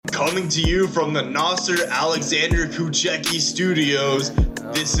Coming to you from the Nasser Alexander Kuchecki Studios,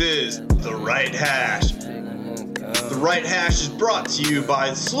 this is The Right Hash. The Right Hash is brought to you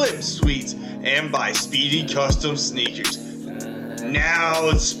by Slim Sweets and by Speedy Custom Sneakers. Now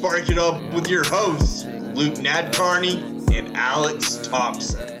let's spark it up with your hosts, Luke Nadcarney and Alex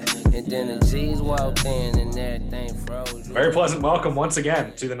Thompson. And then the G's walked in and everything froze. Very pleasant welcome once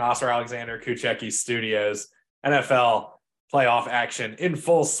again to the Nasser Alexander Kuchecki Studios. NFL playoff action in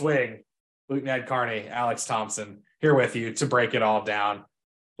full swing. Luke Nadcarney, Alex Thompson here with you to break it all down.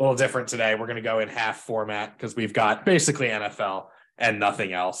 A little different today. We're going to go in half format because we've got basically NFL and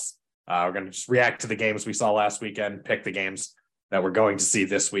nothing else. We're going to just react to the games we saw last weekend, pick the games that we're going to see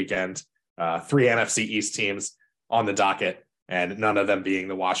this weekend. 3 NFC East teams on the docket, and none of them being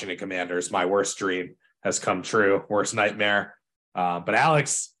the Washington Commanders. My worst dream has come true, worst nightmare. But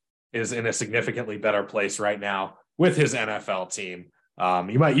Alex is in a significantly better place right now with his NFL team.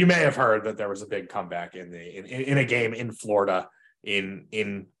 You may have heard that there was a big comeback in a game in Florida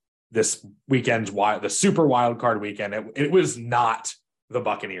in this weekend's the super wild card weekend. It was not the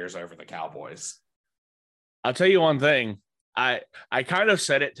Buccaneers over the Cowboys. I'll tell you one thing. I kind of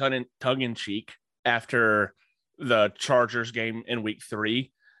said it tongue in cheek after the Chargers game in week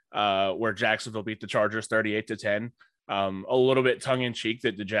 3, where Jacksonville beat the Chargers 38-10. A little bit tongue in cheek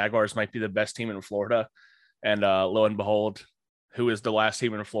that the Jaguars might be the best team in Florida. And lo and behold, who is the last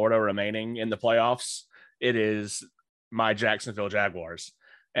team in Florida remaining in the playoffs? It is my Jacksonville Jaguars.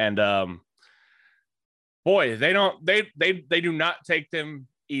 And boy, they do not take them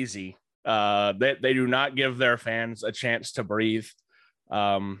easy. They do not give their fans a chance to breathe.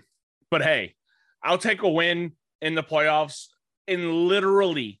 But hey, I'll take a win in the playoffs in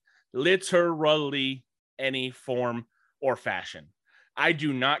literally any form or fashion. I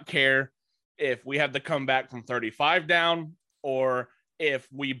do not care if we have to come back from 35 down or if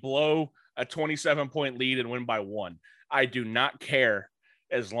we blow a 27-point lead and win by 1. I do not care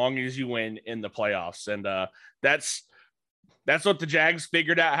as long as you win in the playoffs. And that's what the Jags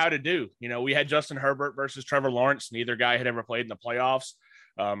figured out how to do. You know, we had Justin Herbert versus Trevor Lawrence. Neither guy had ever played in the playoffs.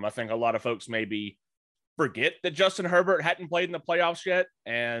 I think a lot of folks maybe forget that Justin Herbert hadn't played in the playoffs yet.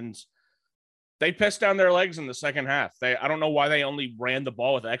 And they pissed down their legs in the second half. I don't know why they only ran the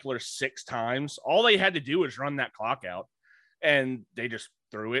ball with Eckler 6 times. All they had to do was run that clock out. And they just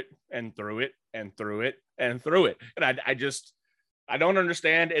threw it and threw it and threw it and threw it. And I don't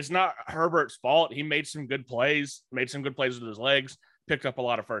understand. It's not Herbert's fault. He made some good plays with his legs, picked up a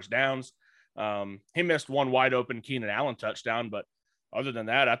lot of first downs. He missed one wide open Keenan Allen touchdown. But other than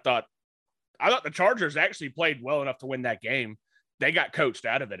that, I thought the Chargers actually played well enough to win that game. They got coached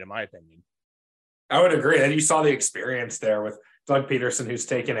out of it, in my opinion. I would agree. And you saw the experience there with Doug Peterson, who's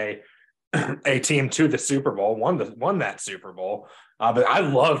taken a team to the Super Bowl, won that Super Bowl. But I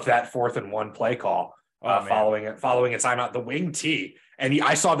loved that 4th and 1 play call following a timeout, the wing tee. And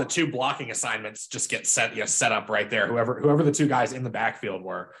I saw the 2 blocking assignments just get set up right there. Whoever the 2 guys in the backfield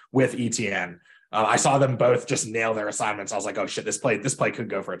were with ETN. I saw them both just nail their assignments. I was like, oh shit, this play could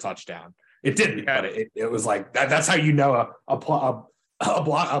go for a touchdown. It didn't, but it was like that. That's how you know a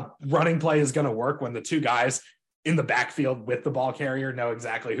running play is going to work, when the 2 guys in the backfield with the ball carrier know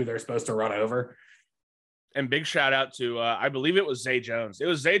exactly who they're supposed to run over. And big shout out to, I believe it was Zay Jones. It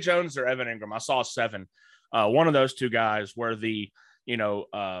was Zay Jones or Evan Ingram. I saw 7. One of those 2 guys where the,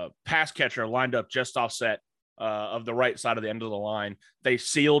 pass catcher lined up just offset of the right side of the end of the line. They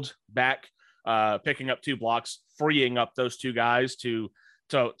sealed back, picking up 2 blocks, freeing up those 2 guys to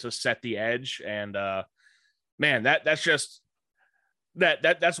set the edge. And man, that's just,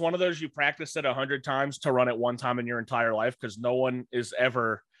 that's one of those you practice it 100 times to run it one time in your entire life, because no one is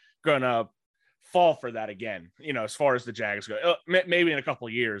ever gonna fall for that again, as far as the Jags go. Maybe in a couple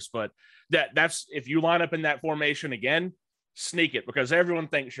of years, but that's if you line up in that formation again, sneak it, because everyone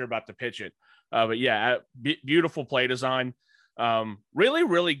thinks you're about to pitch it. But yeah, beautiful play design. Really,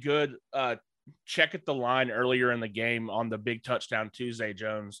 really good check at the line earlier in the game on the big touchdown to Zay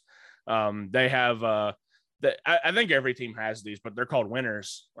Jones. They have I think every team has these, but they're called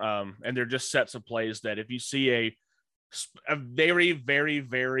winners. And they're just sets of plays that if you see a very, very,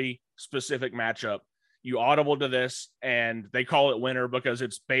 very specific matchup, you audible to this and they call it winner because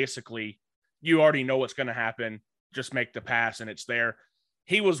it's basically, you already know what's going to happen. Just make the pass and it's there.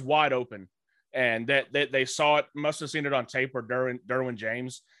 He was wide open, and that they saw it, must have seen it on tape where Derwin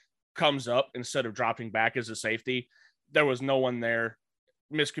James comes up instead of dropping back as a safety. There was no one there.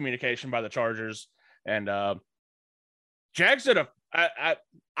 Miscommunication by the Chargers. And Jags did I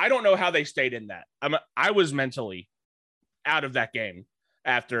don't know how they stayed in that. I was mentally out of that game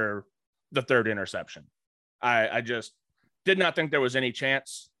after the 3rd interception. I just did not think there was any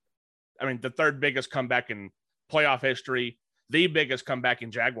chance. I mean, the third biggest comeback in playoff history, the biggest comeback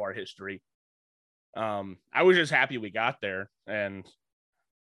in Jaguar history. I was just happy we got there, and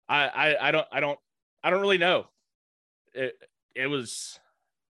I don't really know. It was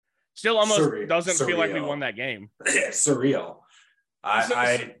still almost doesn't feel like we won that game. Surreal.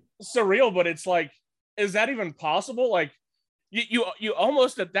 Surreal, but it's like, is that even possible? Like, you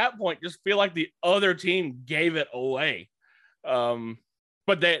almost at that point just feel like the other team gave it away.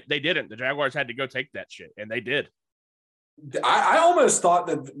 But they didn't. The Jaguars had to go take that shit, and they did. I almost thought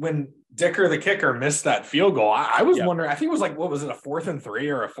that when Dicker, the kicker, missed that field goal, I was wondering, I think it was like, what was it, a 4th and 3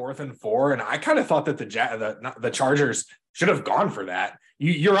 or a 4th and 4? And I kind of thought that the Chargers should have gone for that.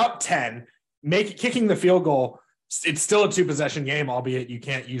 You're up 10, kicking the field goal. It's still a 2-possession game, albeit you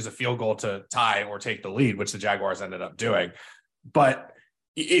can't use a field goal to tie or take the lead, which the Jaguars ended up doing. But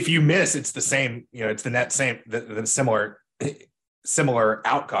if you miss, it's the same, it's the net same, the similar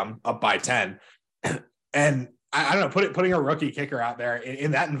outcome, up by 10. And I don't know, putting a rookie kicker out there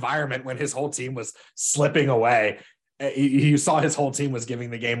in that environment when his whole team was slipping away, you saw his whole team was giving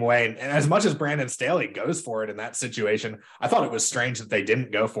the game away. And as much as Brandon Staley goes for it in that situation, I thought it was strange that they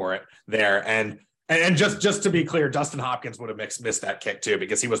didn't go for it there. And just to be clear, Dustin Hopkins would have missed that kick too,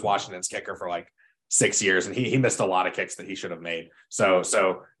 because he was Washington's kicker for like 6 years, and he missed a lot of kicks that he should have made. So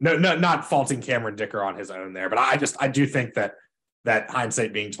no, not faulting Cameron Dicker on his own there, but I do think that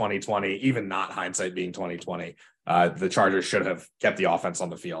hindsight being 2020, even not hindsight being 2020, the Chargers should have kept the offense on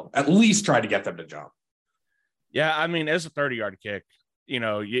the field, at least tried to get them to jump. Yeah, I mean, as a 30-yard kick,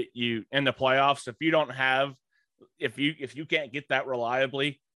 you in the playoffs, if you can't get that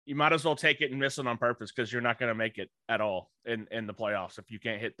reliably, you might as well take it and miss it on purpose, because you're not going to make it at all in the playoffs if you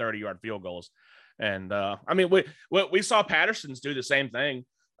can't hit 30-yard field goals. And I mean, we saw Patterson's do the same thing.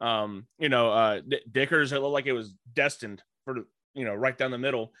 Dicker's, it looked like it was destined for right down the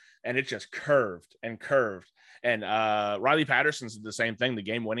middle, and it just curved and curved. And Riley Patterson's did the same thing, the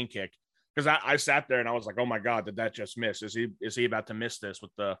game-winning kick. Because I sat there and I was like, oh my God, did that just miss? Is he about to miss this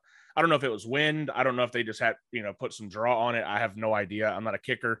with the, I don't know if it was wind. I don't know if they just had, put some draw on it. I have no idea. I'm not a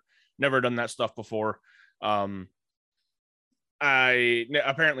kicker. Never done that stuff before. Apparently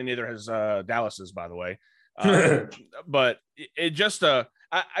neither has Dallas's, by the way. But it just, I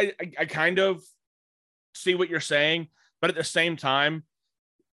kind of see what you're saying, but at the same time,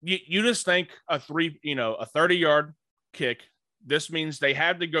 you just think a 30-yard kick, this means they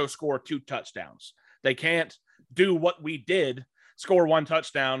had to go score 2 touchdowns. They can't do what we did, score 1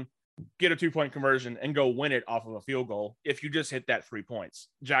 touchdown, get a 2-point conversion, and go win it off of a field goal if you just hit that 3 points.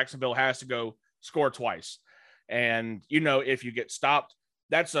 Jacksonville has to go score twice. And, if you get stopped,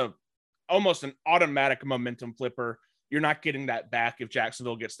 that's almost an automatic momentum flipper. You're not getting that back if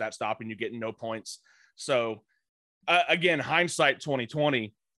Jacksonville gets that stop and you get no points. So, again, hindsight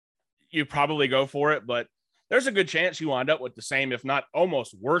 2020, you probably go for it, but there's a good chance you wind up with the same, if not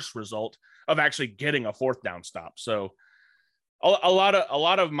almost worse result of actually getting a 4th down stop. So a lot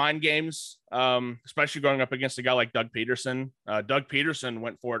of mind games, especially going up against a guy like Doug Peterson. Doug Peterson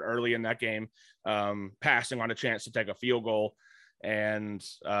went for it early in that game, passing on a chance to take a field goal, and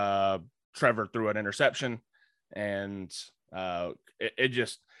Trevor threw an interception, and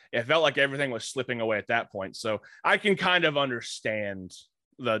it felt like everything was slipping away at that point. So I can kind of understand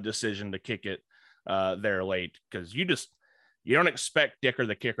the decision to kick it there late, because you don't expect Dicker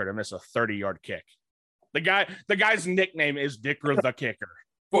the kicker to miss a 30-yard kick. The guy's nickname is Dicker the kicker.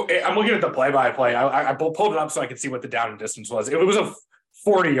 Well, I'm looking at the play-by-play. I pulled it up so I could see what the down and distance was. It was a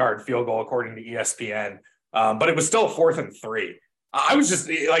 40-yard field goal according to ESPN, but it was still 4th and 3. I was just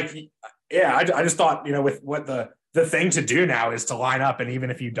like, I just thought, with what the thing to do now is to line up, and even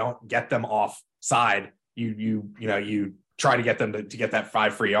if you don't get them offside, you try to get them to get that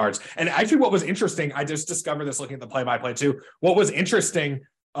 5 free yards. And actually what was interesting, I just discovered this looking at the play-by-play too. What was interesting,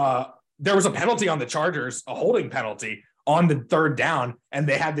 there was a penalty on the Chargers, a holding penalty on the 3rd down, and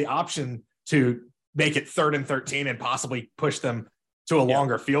they had the option to make it 3rd and 13 and possibly push them to a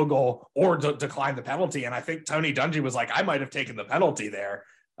longer field goal or decline the penalty. And I think Tony Dungy was like, I might have taken the penalty there.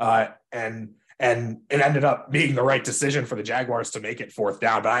 And it ended up being the right decision for the Jaguars to make it 4th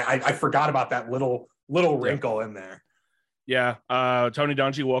down. But I forgot about that little wrinkle in there. Yeah, Tony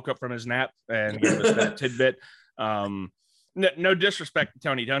Dungy woke up from his nap and gave us that tidbit. No disrespect to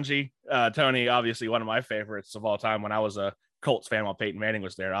Tony Dungy. Tony, obviously one of my favorites of all time. When I was a Colts fan while Peyton Manning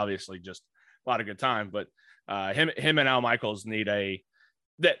was there, obviously just a lot of good time. But him and Al Michaels they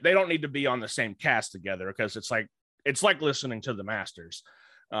don't need to be on the same cast together, because it's like listening to the Masters.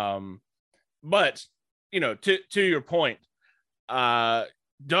 But to your point,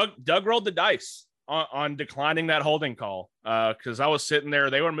 Doug rolled the dice on declining that holding call. because I was sitting there.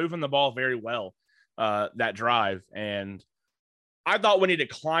 They were moving the ball very well that drive, and I thought when he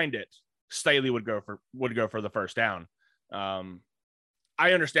declined it, Staley would go for the first down.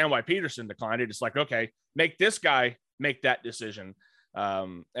 I understand why Peterson declined it. It's like, okay, make this guy make that decision.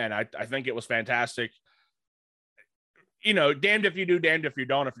 And I think it was fantastic. Damned if you do, damned if you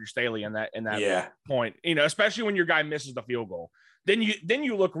don't, if you're Staley in that point, especially when your guy misses the field goal, then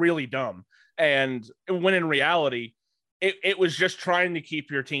you look really dumb. And when in reality, it was just trying to keep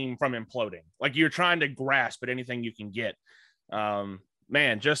your team from imploding. Like, you're trying to grasp at anything you can get.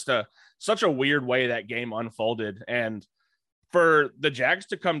 Man, just such a weird way that game unfolded. And for the Jags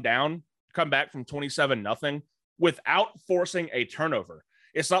to come back from 27-0 without forcing a turnover.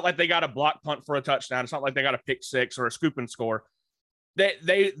 It's not like they got a block punt for a touchdown. It's not like they got a pick six or a scoop and score.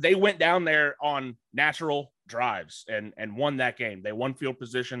 They went down there on natural drives and won that game. They won field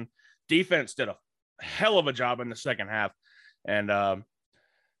position. Defense did a hell of a job in the second half. And I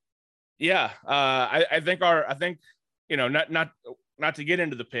think not to get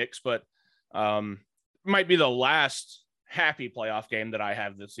into the picks, but might be the last happy playoff game that I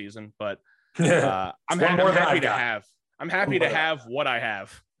have this season. But I'm happy to have what I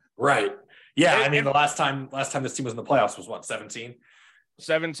have. Right. Yeah. I mean, the last time this team was in the playoffs was what, 17?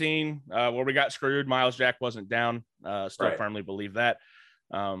 17, where we got screwed. Miles Jack wasn't down. Still firmly believe that.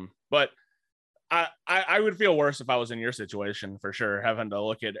 But I would feel worse if I was in your situation, for sure, having to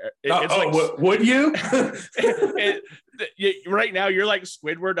look at it. Would you? Right now, you're like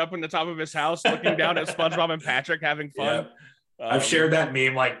Squidward up in the top of his house, looking down at SpongeBob and Patrick having fun. Yeah. I've shared that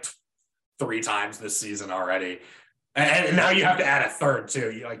meme like 3 times this season already. And now you have to add a third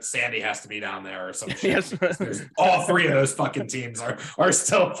too. Like Sandy has to be down there or some shit. Yes. All 3 of those fucking teams are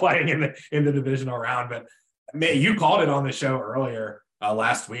still playing in the divisional round. But you called it on the show earlier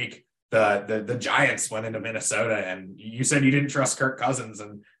last week. The Giants went into Minnesota, and you said you didn't trust Kirk Cousins,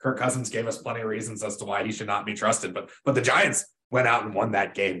 and Kirk Cousins gave us plenty of reasons as to why he should not be trusted. But the Giants went out and won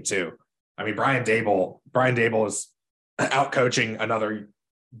that game too. I mean, Brian Dable is out coaching another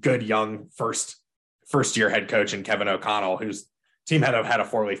good young first year head coach in Kevin O'Connell, whose team had a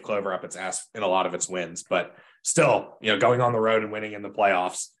 4-leaf clover up its ass in a lot of its wins, but still, going on the road and winning in the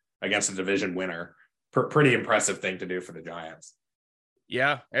playoffs against a division winner, pretty impressive thing to do for the Giants.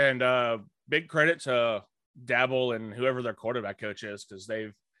 Yeah. And big credit to Dabble and whoever their quarterback coach is, because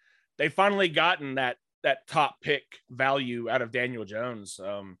they've finally gotten that top pick value out of Daniel Jones.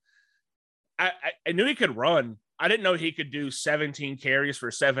 I knew he could run. I didn't know he could do 17 carries for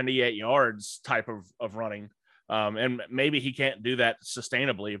 78 yards type of running. And maybe he can't do that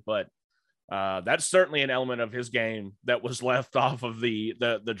sustainably, but that's certainly an element of his game that was left off of the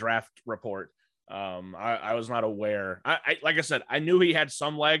draft report. I was not aware. I like I said, I knew he had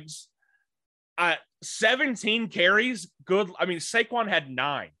some legs. 17 carries, good. I mean, Saquon had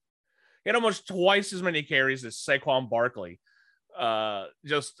 9. He had almost twice as many carries as Saquon Barkley. A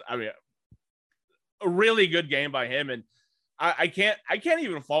really good game by him. And I can't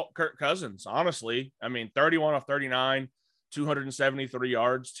even fault Kirk Cousins, honestly. I mean, 31 of 39, 273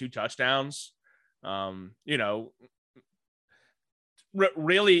 yards, 2 touchdowns.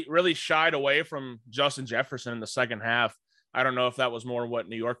 Really, really shied away from Justin Jefferson in the second half. I don't know if that was more what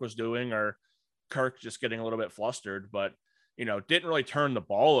New York was doing or Kirk just getting a little bit flustered, but, didn't really turn the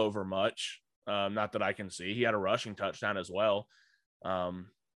ball over much. Not that I can see. He had a rushing touchdown as well. No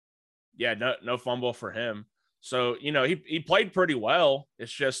fumble for him. So, he played pretty well.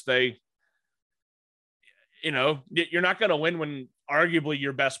 It's just you're not going to win when arguably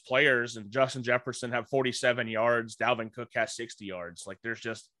your best players and Justin Jefferson have 47 yards. Dalvin Cook has 60 yards. Like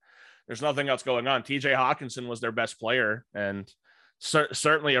there's nothing else going on. TJ Hawkinson was their best player and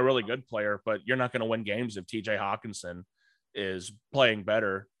certainly a really good player, but you're not going to win games if TJ Hawkinson is playing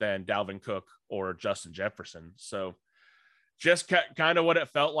better than Dalvin Cook or Justin Jefferson. So just kind of what it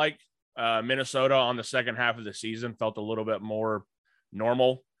felt like. Minnesota on the second half of the season felt a little bit more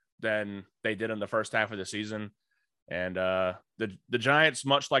normal than they did in the first half of the season. And the Giants,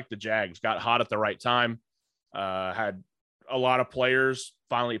 much like the Jags, got hot at the right time, had a lot of players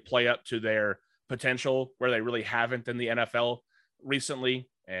finally play up to their potential where they really haven't in the NFL recently.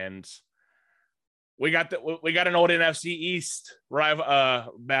 And we got an old NFC East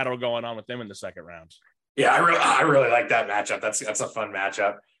battle going on with them in the second round. Yeah, I really like that matchup. That's a fun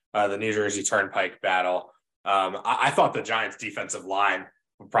matchup. The New Jersey Turnpike battle. I thought the Giants' defensive line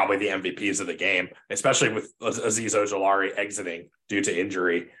were probably the MVPs of the game, especially with Azeez Ojulari exiting due to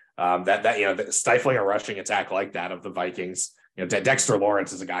injury. Stifling a rushing attack like that of the Vikings. Dexter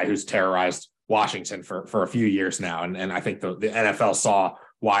Lawrence is a guy who's terrorized Washington for a few years now, and I think the NFL saw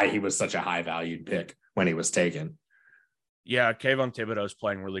why he was such a high valued pick when he was taken. Yeah, Kayvon Thibodeau is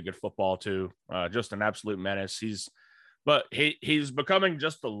playing really good football too. Just an absolute menace. He's becoming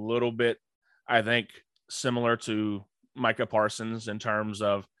just a little bit, I think, similar to Micah Parsons in terms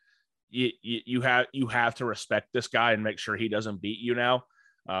of you have to respect this guy and make sure he doesn't beat you now.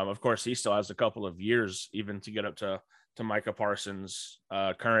 Of course, he still has a couple of years even to get up to Micah Parsons'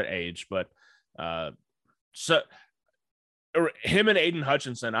 current age, but so him and Aiden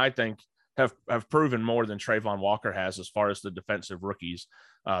Hutchinson, I think, have proven more than Trayvon Walker has as far as the defensive rookies.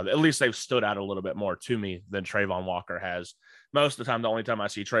 At least they've stood out a little bit more to me than Trayvon Walker has. Most of the time, the only time I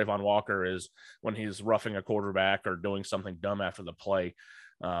see Trayvon Walker is when he's roughing a quarterback or doing something dumb after the play.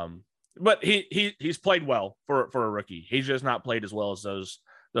 But he's played well for a rookie. He's just not played as well as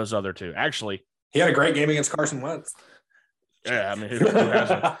those other two. Actually, he had a great game against Carson Wentz. Yeah, I mean, who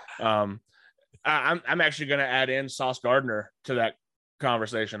hasn't? I'm actually going to add in Sauce Gardner to that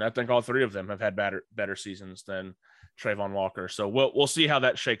conversation. I think all three of them have had better seasons than Trayvon Walker. So we'll see how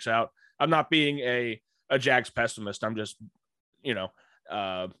that shakes out. I'm not being a Jags pessimist. I'm just,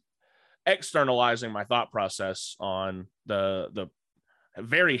 externalizing my thought process on the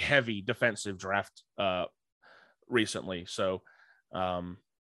very heavy defensive draft recently. So a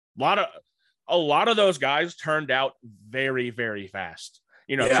lot of those guys turned out very, very fast.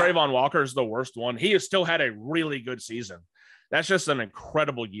 Trayvon Walker is the worst one. He has still had a really good season. That's just an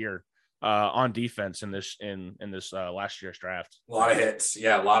incredible year on defense in this last year's draft. A lot of hits.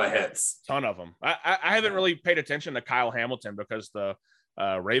 Yeah, a lot of hits. Ton of them. I haven't really paid attention to Kyle Hamilton because the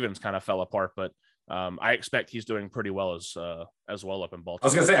Ravens kind of fell apart, but I expect he's doing pretty well as well up in Baltimore. I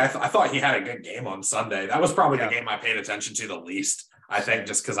was going to say, I thought he had a good game on Sunday. That was probably the game I paid attention to the least, I think,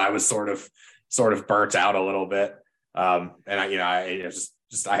 just because I was sort of burnt out a little bit. And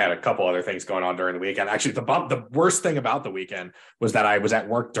I had a couple other things going on during the weekend. Actually, the worst thing about the weekend was that I was at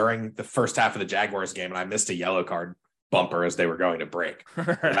work during the first half of the Jaguars game and I missed a yellow card bumper as they were going to break.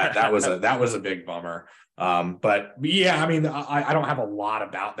 that was a big bummer. But yeah, I mean, I don't have a lot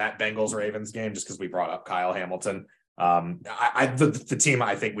about that Bengals Ravens game just because we brought up Kyle Hamilton. The team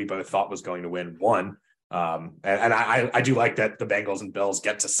I think we both thought was going to won. And I do like that the Bengals and Bills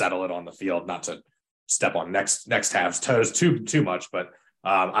get to settle it on the field, not to step on next half's toes too much, but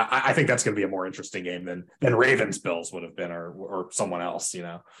I think that's going to be a more interesting game than Ravens Bills would have been or someone else,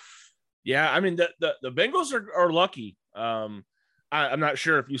 Yeah, I mean the Bengals are lucky. I'm not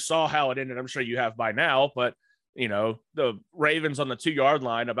sure if you saw how it ended. I'm sure you have by now, but the Ravens on the 2-yard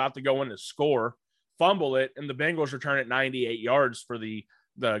line about to go in to score, fumble it, and the Bengals return it 98 yards for the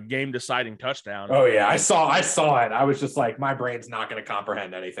game deciding touchdown. Oh yeah, I saw it. I was just like, my brain's not going to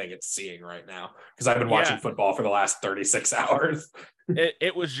comprehend anything it's seeing right now because I've been watching football for the last 36 hours.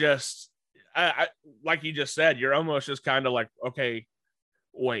 It was just, I like you just said, you're almost just kind of like, okay,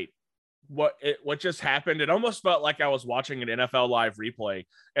 wait, what just happened? It almost felt like I was watching an NFL live replay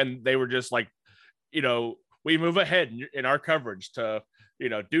and they were just like, we move ahead in our coverage to,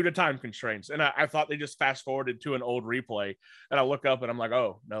 due to time constraints. And I thought they just fast forwarded to an old replay and I look up and I'm like,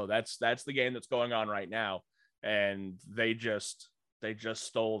 oh no, that's the game that's going on right now. And they just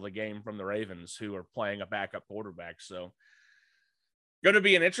stole the game from the Ravens, who are playing a backup quarterback. So going to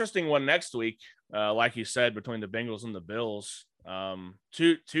be an interesting one next week. Like you said, between the Bengals and the Bills,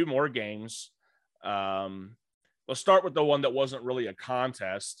 two more games. Let's start with the one that wasn't really a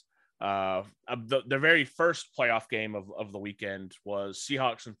contest. The very first playoff game of the weekend was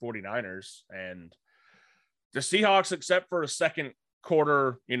Seahawks and 49ers, and the Seahawks, except for a second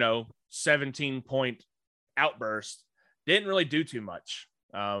quarter, 17-point outburst, didn't really do too much.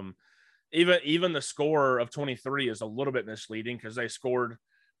 Even the score of 23 is a little bit misleading because they scored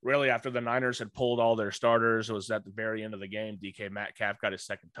really after the Niners had pulled all their starters. It was at the very end of the game. DK Metcalf got his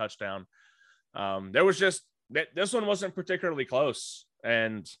second touchdown. There was just this one wasn't particularly close,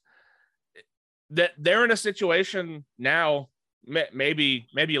 and that they're in a situation now, maybe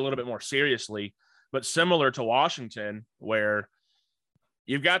a little bit more seriously, but similar to Washington, where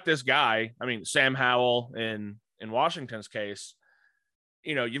you've got this guy. I mean, Sam Howell in Washington's case,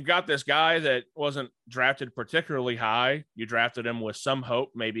 you've got this guy that wasn't drafted particularly high. You drafted him with some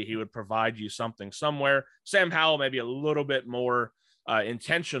hope. Maybe he would provide you something somewhere. Sam Howell, maybe a little bit more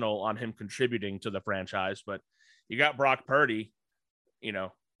intentional on him contributing to the franchise, but you got Brock Purdy,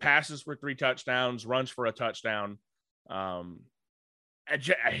 passes for 3 touchdowns, runs for a touchdown. I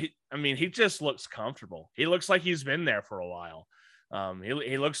mean, he just looks comfortable. He looks like he's been there for a while.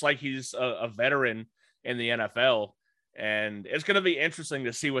 He looks like he's a veteran in the NFL, and it's going to be interesting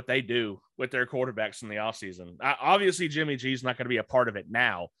to see what they do with their quarterbacks in the offseason. Obviously, Jimmy G's not going to be a part of it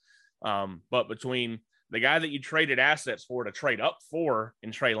now, but between the guy that you traded assets for to trade up for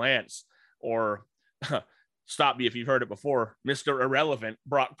in Trey Lance, or stop me if you've heard it before, Mr. Irrelevant,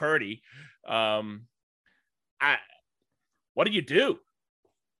 Brock Purdy. What do you do?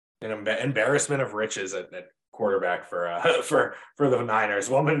 An embarrassment of riches at quarterback for the Niners.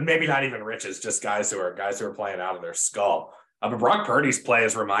 Well, maybe not even riches, just guys who are playing out of their skull. But Brock Purdy's play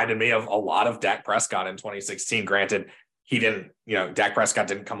has reminded me of a lot of Dak Prescott in 2016. Granted, Dak Prescott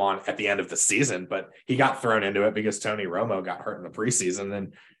didn't come on at the end of the season, but he got thrown into it because Tony Romo got hurt in the preseason,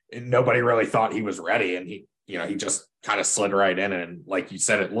 and nobody really thought he was ready, and he just kind of slid right in, and like you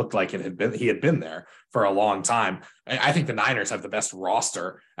said, it looked like he had been there for a long time. I think the Niners have the best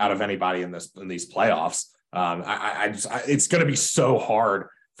roster out of anybody in these playoffs. It's going to be so hard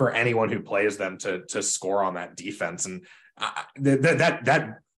for anyone who plays them to score on that defense, and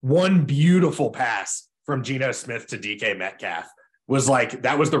that one beautiful pass from Geno Smith to DK Metcalf was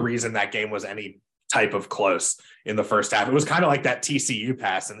the reason that game was any type of close in the first half. It was kind of like that TCU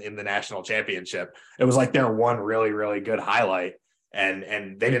pass in the national championship. It was like their one really, really good highlight, and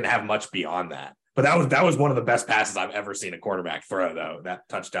they didn't have much beyond that. But that was one of the best passes I've ever seen a quarterback throw, though, that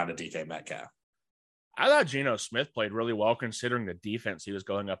touchdown to DK Metcalf. I thought Geno Smith played really well considering the defense he was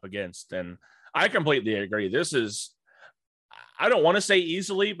going up against. And I completely agree. This is, I don't want to say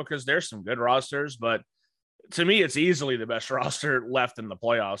easily because there's some good rosters, but to me, it's easily the best roster left in the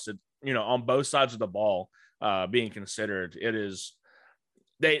playoffs. On both sides of the ball being considered, it is,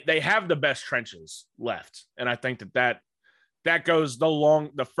 they have the best trenches left. And I think that goes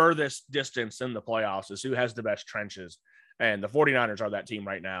the furthest distance in the playoffs is who has the best trenches. And the 49ers are that team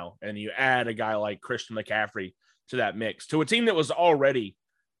right now. And you add a guy like Christian McCaffrey to that mix, to a team that was already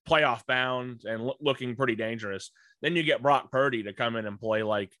playoff bound and looking pretty dangerous. Then you get Brock Purdy to come in and play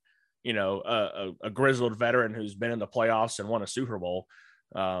like, a grizzled veteran who's been in the playoffs and won a Super Bowl.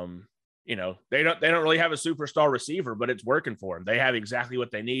 They don't really have a superstar receiver, but it's working for them. They have exactly what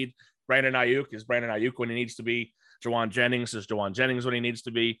they need. Brandon Ayuk is Brandon Ayuk when he needs to be. Jawan Jennings is Jawan Jennings when he needs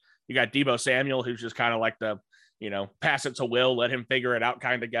to be. You got Deebo Samuel, who's just kind of like the, pass it to Will, let him figure it out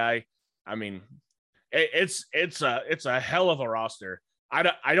kind of guy. I mean, it's a hell of a roster. I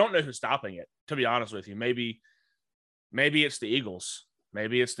don't know who's stopping it, to be honest with you. Maybe it's the Eagles.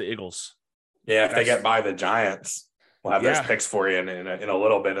 Yeah, if they get by the Giants, we'll have those picks for you in a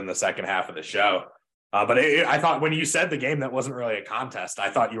little bit in the second half of the show. But I thought when you said the game that wasn't really a contest, I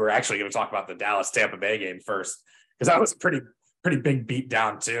thought you were actually going to talk about the Dallas-Tampa Bay game first, because that was a pretty big beat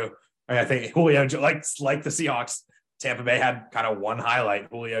down too. I think Julio, like the Seahawks, Tampa Bay had kind of one highlight.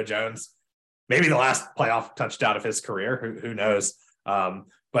 Julio Jones, maybe the last playoff touchdown of his career. Who knows?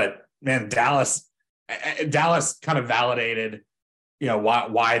 But man, Dallas kind of validated,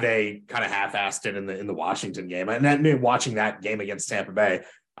 why they kind of half-assed it in the Washington game. And then watching that game against Tampa Bay,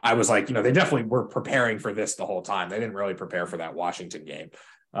 I was like, they definitely were preparing for this the whole time. They didn't really prepare for that Washington game.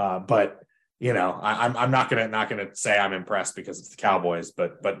 But I'm not gonna say I'm impressed because it's the Cowboys,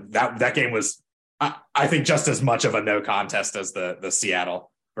 but that game was, I think, just as much of a no contest as the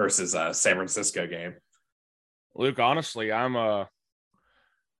Seattle versus San Francisco game. Luke, honestly,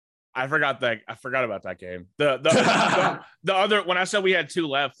 I forgot about that game. The other, when I said we had two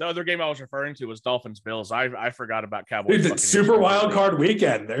left, the other game I was referring to was Dolphins Bills. I forgot about Cowboys. Dude, it's Super Wild Card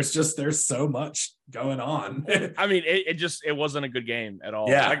weekend. There's so much going on. I mean, it wasn't a good game at all.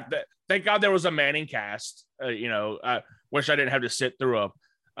 Yeah. Thank God there was a Manning cast. I wish I didn't have to sit through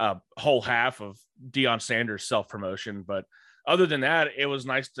a whole half of Deion Sanders self-promotion, but other than that, it was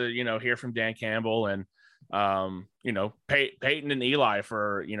nice to hear from Dan Campbell and Peyton and Eli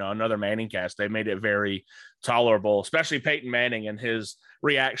for another Manning cast. They made it very tolerable, especially Peyton Manning and his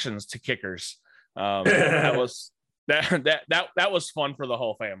reactions to kickers. That was fun for the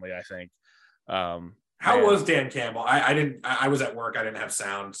whole family, I think. How was Dan Campbell? I was at work. I didn't have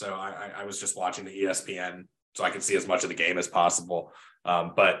sound, so I was just watching the ESPN so I could see as much of the game as possible.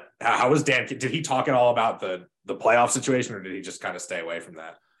 But how was Dan? Did he talk at all about the playoff situation, or did he just kind of stay away from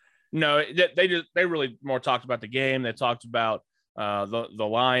that? No, they really more talked about the game. They talked about the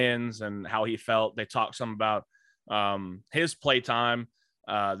Lions and how he felt. They talked some about his play time.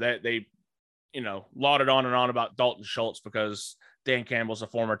 They lauded on and on about Dalton Schultz because Dan Campbell's a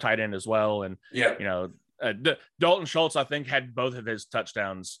former tight end as well. And, Dalton Schultz, I think, had both of his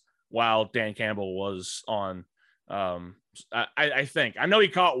touchdowns while Dan Campbell was on. I think. I know he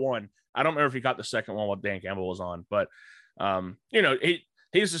caught one. I don't remember if he caught the second one while Dan Campbell was on. But,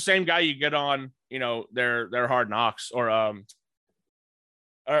 he's the same guy you get on, their Hard Knocks or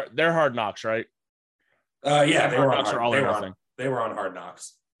their Hard Knocks, right? Yeah, they were on Hard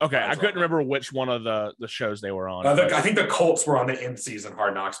Knocks. Okay, I couldn't remember which one of the shows they were on. I think the Colts were on the in-season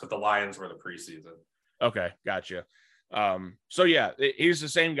Hard Knocks, but the Lions were the preseason. Okay, gotcha. So yeah, he's the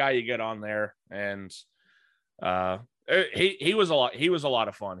same guy you get on there, and He was a lot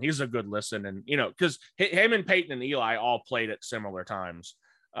of fun. He's a good listen, and because him and Peyton and Eli all played at similar times.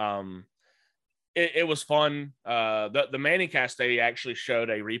 It was fun. The Mannycast, they actually showed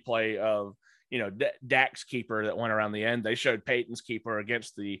a replay of Dak's keeper that went around the end. They showed Peyton's keeper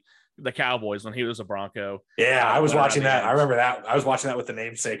against the Cowboys when he was a Bronco. Yeah, I was watching that. I remember that. I was watching that with the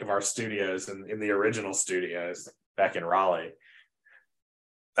namesake of our studios in the original studios back in Raleigh.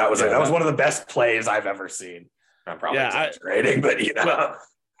 That was one of the best plays I've ever seen. I'm probably exaggerating, but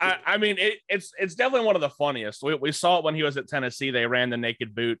I mean, it's definitely one of the funniest. We saw it when he was at Tennessee. They ran the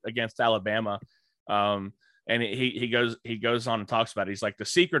naked boot against Alabama, and he goes on and talks about it. He's like, the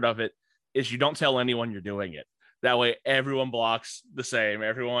secret of it is you don't tell anyone you're doing it. That way, everyone blocks the same.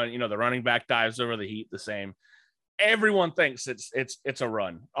 Everyone, the running back dives over the heat the same. Everyone thinks it's a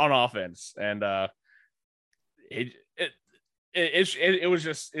run on offense, and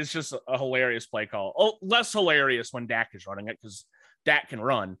it's just a hilarious play call. Oh, less hilarious when Dak is running it because Dak can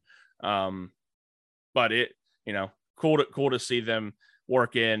run. But cool to see them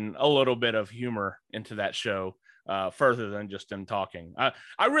work in a little bit of humor into that show, further than just them talking.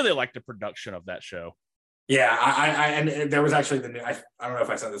 I really like the production of that show. Yeah, I and there was actually I don't know if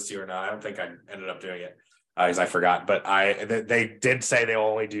I sent this to you or not. I don't think I ended up doing it because I forgot. But they did say they'll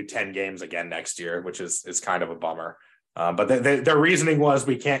only do 10 games again next year, which is kind of a bummer. But their reasoning was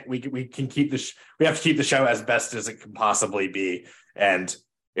we can keep we have to keep the show as best as it can possibly be, and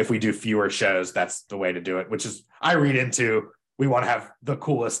if we do fewer shows, that's the way to do it. Which is I read into we want to have the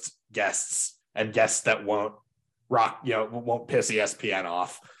coolest guests and guests that won't piss ESPN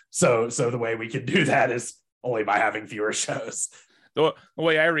off. So the way we can do that is only by having fewer shows. The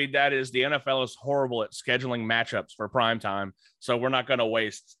way I read that is the NFL is horrible at scheduling matchups for prime time. So we're not going to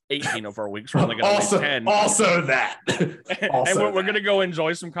waste 18 of our weeks. We're only going to waste 10. Also that. And we're going to go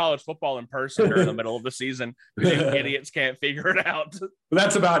enjoy some college football in person during the middle of the season because you idiots can't figure it out.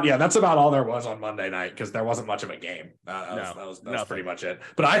 That's about all there was on Monday night because there wasn't much of a game. That was pretty much it.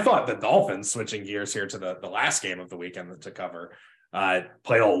 But I thought the Dolphins, switching gears here to the last game of the weekend to cover,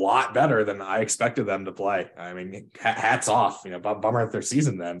 played a lot better than I expected them to play. I mean, hats off, bummer their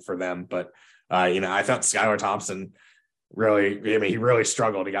season then for them. But, I thought Skylar Thompson he really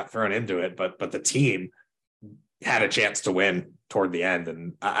struggled. He got thrown into it, but the team had a chance to win toward the end.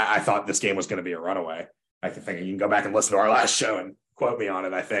 And I thought this game was going to be a runaway. I think you can go back and listen to our last show and quote me on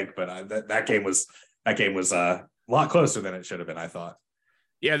it, I think. But that game was a lot closer than it should have been, I thought.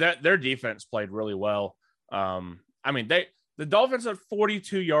 Yeah, their defense played really well. The Dolphins had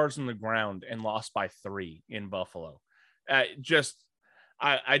 42 yards on the ground and lost by 3 in Buffalo. I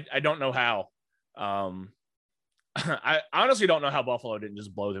don't know how. I honestly don't know how Buffalo didn't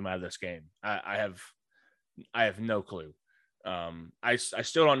just blow them out of this game. I have no clue. I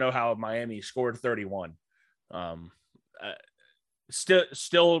still don't know how Miami scored 31.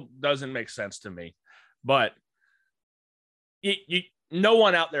 Still doesn't make sense to me. But no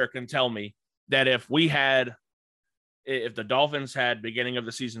one out there can tell me that if the Dolphins had beginning of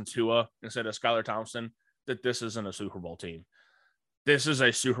the season Tua instead of Skylar Thompson, that this isn't a Super Bowl team. This is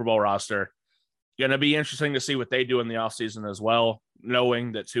a Super Bowl roster. Going to be interesting to see what they do in the offseason as well,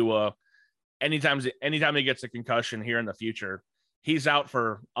 knowing that Tua, anytime he gets a concussion here in the future, he's out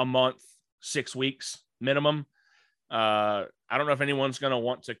for a month, 6 weeks minimum. I don't know if anyone's going to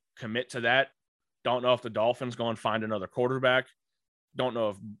want to commit to that. Don't know if the Dolphins go and find another quarterback.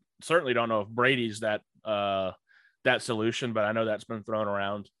 Certainly don't know if Brady's that solution, but I know that's been thrown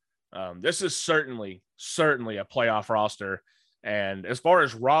around. This is certainly a playoff roster. And as far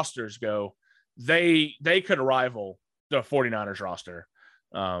as rosters go, they could rival the 49ers roster.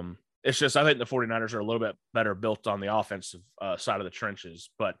 It's just, I think the 49ers are a little bit better built on the offensive side of the trenches,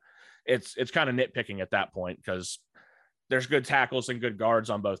 but it's kind of nitpicking at that point because there's good tackles and good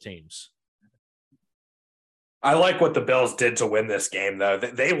guards on both teams. I like what the Bills did to win this game, though.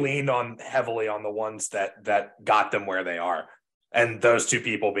 They leaned heavily on the ones that got them where they are. And those two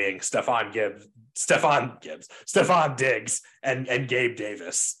people being Stephon Diggs and Gabe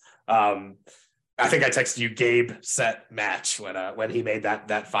Davis. I think I texted you Gabe set match when he made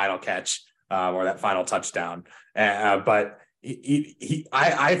that final catch or that final touchdown. But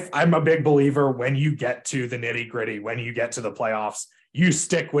I'm a big believer when you get to the nitty gritty, when you get to the playoffs, you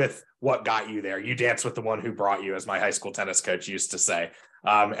stick with what got you there. You dance with the one who brought you, as my high school tennis coach used to say.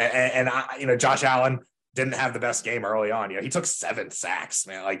 Josh Allen didn't have the best game early on. He took 7 sacks,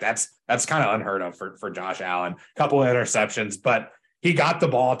 man. Like that's kind of unheard of for Josh Allen. A couple of interceptions, but he got the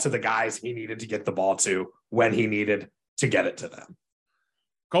ball to the guys he needed to get the ball to when he needed to get it to them.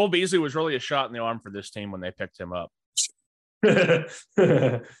 Cole Beasley was really a shot in the arm for this team when they picked him up. You're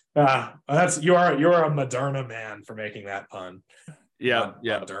a Moderna man for making that pun. Yeah.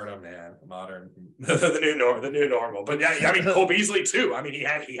 Moderna man, the new normal. But yeah, I mean Cole Beasley too. I mean he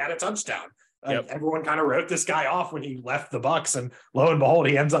had a touchdown. Everyone kind of wrote this guy off when he left the Bucs, and lo and behold,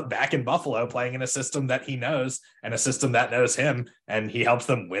 he ends up back in Buffalo playing in a system that he knows and a system that knows him, and he helps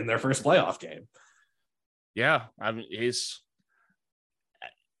them win their first playoff game. Yeah, I mean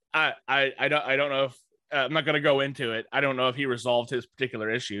I don't know if I'm not going to go into it. I don't know if he resolved his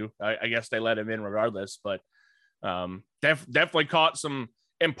particular issue. I guess they let him in regardless, but definitely caught some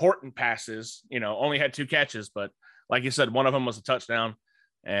important passes. Only had 2 catches, but like you said, one of them was a touchdown,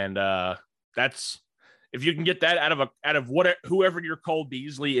 and that's if you can get that out of whoever your Cole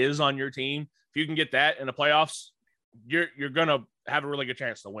Beasley is on your team. If you can get that in the playoffs, you're gonna have a really good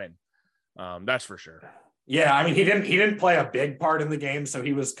chance to win. That's for sure. Yeah, I mean he didn't play a big part in the game, so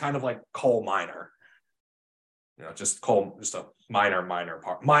he was kind of like Cole Minor. Just a minor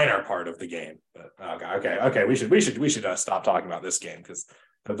part of the game. But okay. We should stop talking about this game because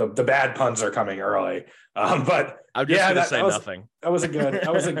the bad puns are coming early. But I'm just gonna say nothing. That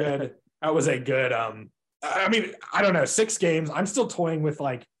was a good. I mean, I don't know. 6 games. I'm still toying with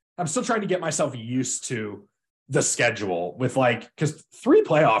I'm still trying to get myself used to the schedule with because 3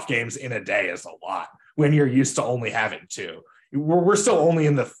 playoff games in a day is a lot when you're used to only having 2. We're still only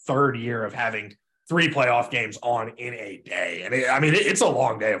in the 3rd year of having 3 playoff games on in a day. And it's a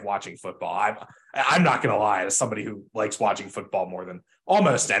long day of watching football. I'm not going to lie, as somebody who likes watching football more than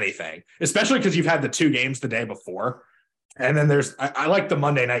almost anything, especially because you've had the 2 games the day before. And then I like the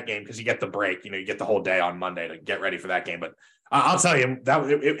Monday night game because you get the break, you get the whole day on Monday to get ready for that game. But I'll tell you that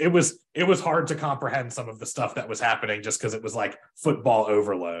it was hard to comprehend some of the stuff that was happening just because it was like football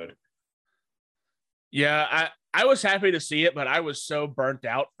overload. Yeah, I was happy to see it, but I was so burnt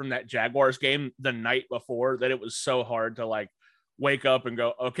out from that Jaguars game the night before that it was so hard to wake up and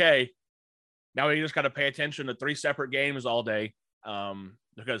go, okay, now we just got to pay attention to 3 separate games all day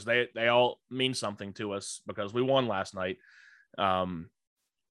because they all mean something to us because we won last night. I'm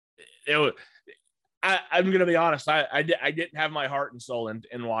going to be honest. I didn't have my heart and soul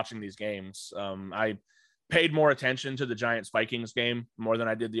in watching these games. I paid more attention to the Giants-Vikings game more than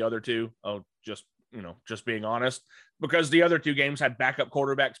I did the other 2. Just being honest, because the other 2 games had backup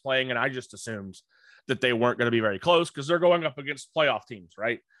quarterbacks playing, and I just assumed that they weren't going to be very close because they're going up against playoff teams,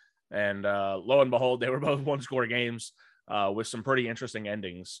 right? And lo and behold, they were both 1-score games with some pretty interesting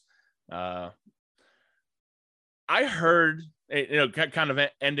endings. I heard, kind of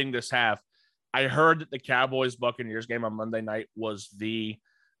ending this half, I heard that the Cowboys-Buccaneers game on Monday night was the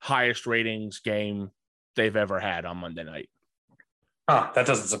highest ratings game they've ever had on Monday night. That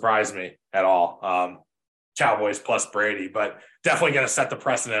doesn't surprise me at all. Cowboys plus Brady, but definitely going to set the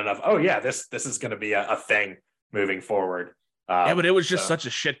precedent of, this is going to be a thing moving forward. But it was just such a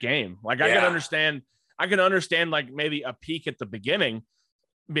shit game. I can understand maybe a peak at the beginning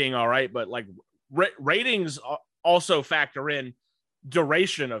being all right, but ratings also factor in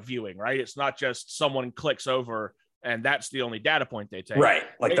duration of viewing, right? It's not just someone clicks over and that's the only data point they take. Right.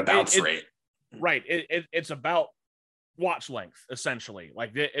 The bounce rate. Right. It's about watch length, essentially.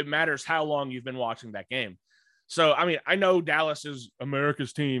 It matters how long you've been watching that game. So, I mean, I know Dallas is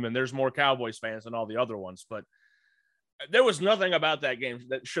America's team and there's more Cowboys fans than all the other ones, but there was nothing about that game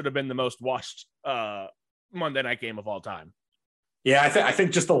that should have been the most watched Monday night game of all time. Yeah, I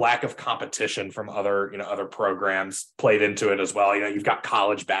think just the lack of competition from other programs played into it as well. You've got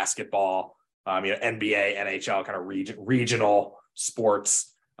college basketball, NBA, NHL, kind of regional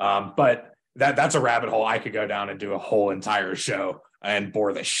sports, but that's a rabbit hole I could go down and do a whole entire show and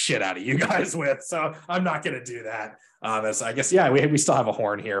bore the shit out of you guys with. So I'm not going to do that. As I guess, we still have a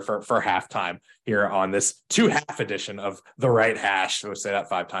horn here for halftime here on this 2-half edition of The Right Hash. We'll say that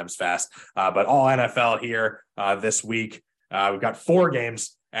 5 times fast. But all NFL here this week. We've got 4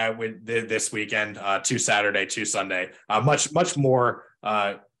 games this weekend, 2 Saturday, 2 Sunday. Much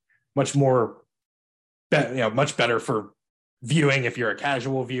better for viewing if you're a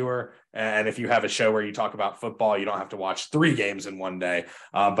casual viewer, and if you have a show where you talk about football, you don't have to watch 3 games in one day.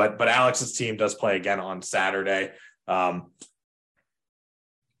 But Alex's team does play again on Saturday.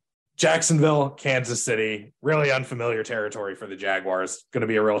 Jacksonville, Kansas City, really unfamiliar territory for the Jaguars. Going to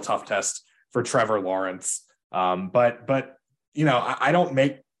be a real tough test for Trevor Lawrence. But I don't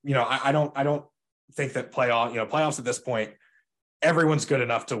think that playoffs at this point, everyone's good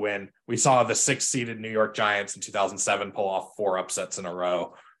enough to win. We saw the 6th-seeded New York Giants in 2007 pull off 4 upsets in a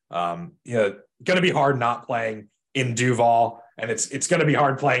row. Going to be hard not playing in Duval, and it's going to be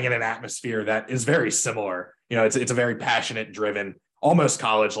hard playing in an atmosphere that is very similar. It's a very passionate, driven, almost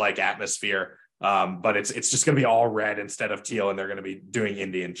college-like atmosphere. But it's just going to be all red instead of teal, and they're going to be doing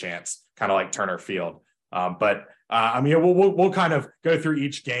Indian chants, kind of like Turner Field. I mean, we'll kind of go through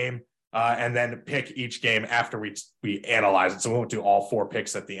each game and then pick each game after we analyze it. So we won't do all 4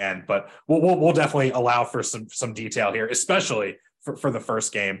 picks at the end, but we'll definitely allow for some detail here, especially for the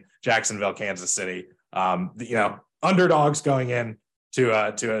first game, Jacksonville, Kansas City. Underdogs going in to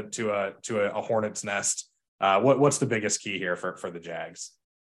a hornet's nest. What's the biggest key here for the Jags?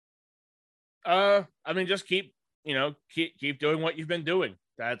 I mean, just keep doing what you've been doing.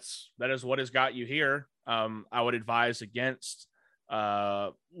 That is what has got you here. I would advise against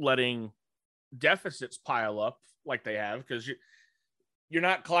letting deficits pile up like they have, because you're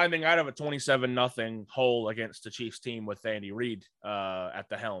not climbing out of a 27-0 hole against the Chiefs team with Andy Reid at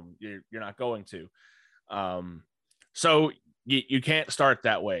the helm. You're not going to. So you can't start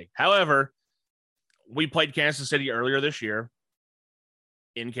that way. However, we played Kansas City earlier this year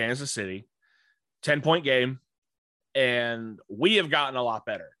in Kansas City, 10-point game, and we have gotten a lot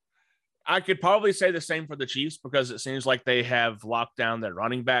better. I could probably say the same for the Chiefs, because it seems like they have locked down their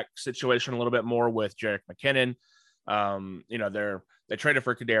running back situation a little bit more with Jerick McKinnon. They traded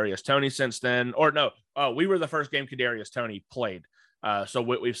for Kadarius Toney since then, we were the first game Kadarius Toney played. So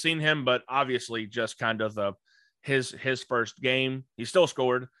we've seen him, but obviously just kind of his first game. He still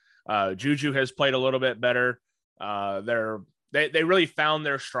scored. Juju has played a little bit better. They really found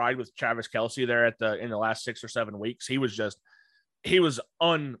their stride with Travis Kelce there in the last 6 or 7 weeks. He was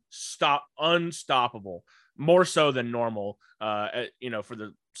unstoppable, more so than normal, for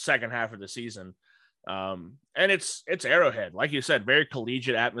the second half of the season. And it's Arrowhead, like you said, very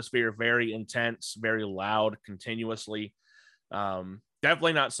collegiate atmosphere, very intense, very loud, continuously.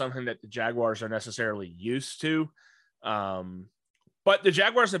 Definitely not something that the Jaguars are necessarily used to. But the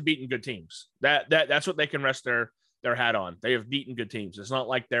Jaguars have beaten good teams. That's what they can rest their hat on. They have beaten good teams. It's not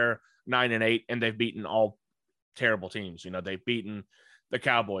like they're 9-8 and they've beaten all terrible teams. They've beaten the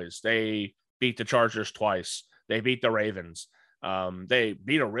Cowboys. They beat the Chargers twice. They beat the Ravens. They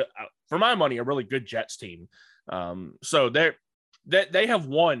beat for my money, a really good Jets team. So they have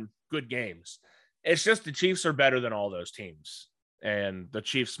won good games. It's just the Chiefs are better than all those teams. And the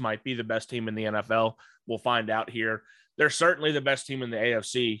Chiefs might be the best team in the NFL. We'll find out here. They're certainly the best team in the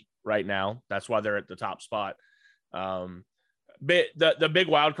AFC right now. That's why they're at the top spot. But the big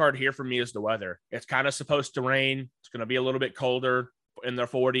wild card here for me is the weather. It's kind of supposed to rain. It's going to be a little bit colder in their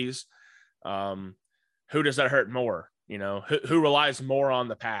 40s. Who does that hurt more? Who relies more on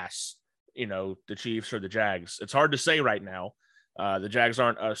the pass? The Chiefs or the Jags? It's hard to say right now. The Jags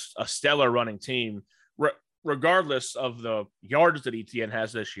aren't a stellar running team, regardless of the yards that ETN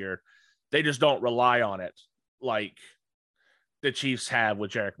has this year. They just don't rely on it like the Chiefs have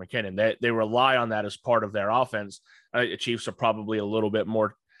with Jerick McKinnon. They rely on that as part of their offense. The Chiefs are probably a little bit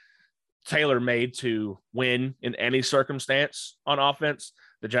more tailor-made to win in any circumstance on offense.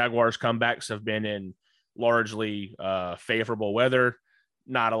 The Jaguars' comebacks have been in largely favorable weather,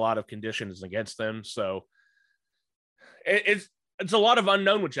 not a lot of conditions against them. So it's a lot of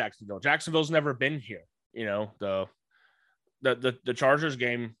unknown with Jacksonville. Jacksonville's never been here. The Chargers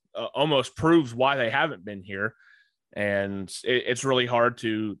game almost proves why they haven't been here. And it's really hard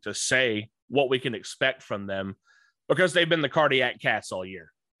to say what we can expect from them, because they've been the cardiac cats all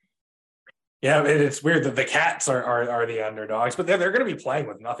year. Yeah, it's weird that the Cats are the underdogs, but they're going to be playing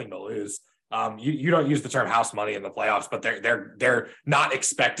with nothing to lose. You don't use the term house money in the playoffs, but they're not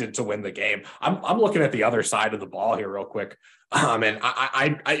expected to win the game. I'm looking at the other side of the ball here real quick, and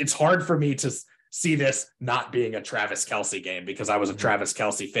I it's hard for me to see this not being a Travis Kelce game, because I was a Travis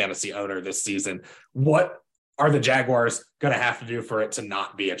Kelce fantasy owner this season. What are the Jaguars going to have to do for it to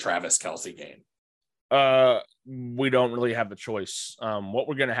not be a Travis Kelce game? We don't really have a choice. What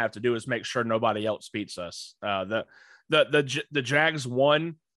we're going to have to do is make sure nobody else beats us. The Jags'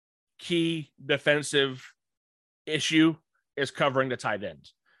 one key defensive issue is covering the tight end.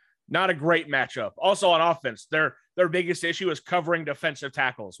 Not a great matchup. Also on offense, their biggest issue is covering defensive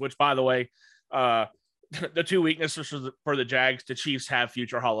tackles, which, by the way, the two weaknesses for the Jags, the Chiefs have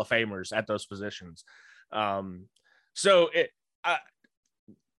future Hall of Famers at those positions. So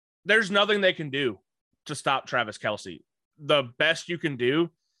there's nothing they can do to stop Travis Kelce. The best you can do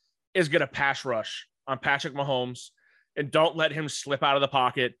is get a pass rush on Patrick Mahomes and don't let him slip out of the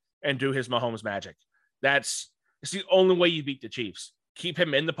pocket and do his Mahomes magic. It's the only way you beat the Chiefs. Keep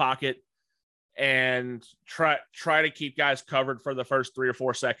him in the pocket and try to keep guys covered for the first 3 or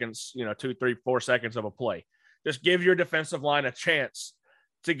 4 seconds, 2, 3, 4 seconds of a play. Just give your defensive line a chance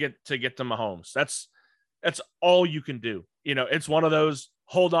to get to Mahomes. That's all you can do. It's one of those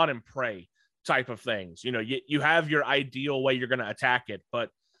hold on and pray type of things. You have your ideal way you're going to attack it, but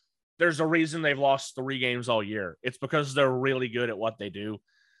there's a reason they've lost 3 games all year. It's because they're really good at what they do.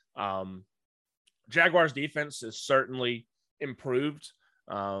 Jaguars defense is certainly improved,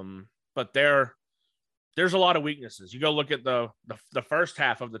 but there's a lot of weaknesses. You go look at the first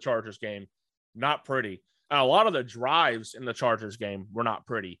half of the Chargers game, not pretty. A lot of the drives in the Chargers game were not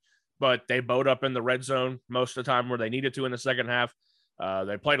pretty, but they bowed up in the red zone most of the time where they needed to in the second half.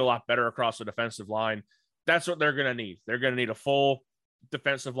 They played a lot better across the defensive line. That's what they're going to need. They're going to need a full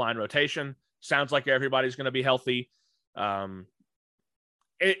defensive line rotation. Sounds like everybody's going to be healthy.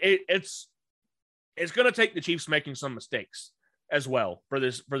 It's going to take the Chiefs making some mistakes as well for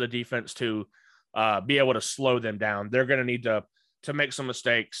the defense to be able to slow them down. They're going to need to make some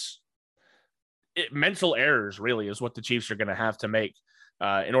mistakes. Mental errors really is what the Chiefs are going to have to make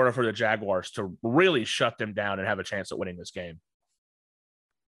in order for the Jaguars to really shut them down and have a chance at winning this game.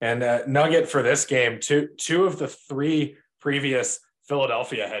 And nugget for this game, two of the 3 previous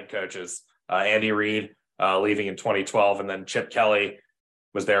Philadelphia head coaches, Andy Reid leaving in 2012, and then Chip Kelly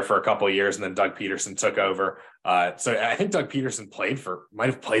was there for a couple of years, and then Doug Peterson took over. So I think Doug Peterson might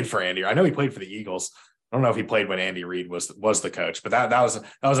have played for Andy. I know he played for the Eagles. I don't know if he played when Andy Reid was the coach, but that was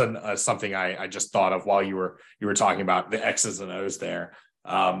something I just thought of while you were talking about the X's and O's there.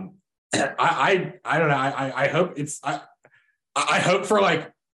 I don't know. I hope I hope for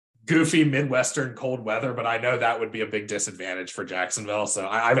like goofy Midwestern cold weather, but I know that would be a big disadvantage for Jacksonville. So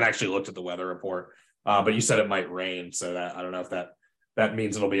I haven't actually looked at the weather report, but you said it might rain, so that I don't know if that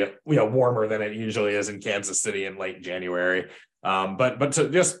means it'll be warmer than it usually is in Kansas City in late January. But to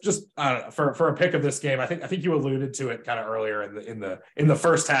just for a pick of this game, I think you alluded to it kind of earlier in the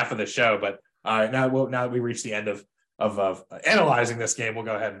first half of the show. But now that we reach the end of analyzing this game, we'll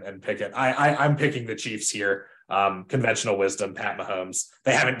go ahead and pick it. I'm picking the Chiefs here. Conventional wisdom, Pat Mahomes.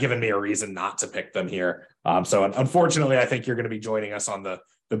 They haven't given me a reason not to pick them here. So unfortunately, I think you're going to be joining us on the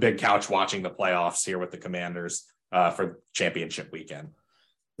big couch watching the playoffs here with the Commanders for championship weekend.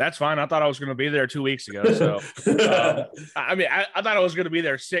 That's fine. I thought I was going to be there 2 weeks ago. So, I mean, I thought I was going to be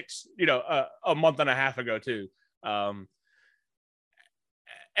there a month and a half ago too.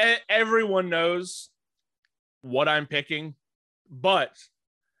 Everyone knows what I'm picking, but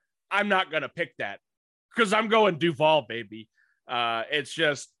I'm not going to pick that because I'm going Duval, baby.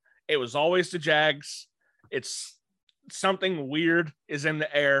 It was always the Jags. It's something weird is in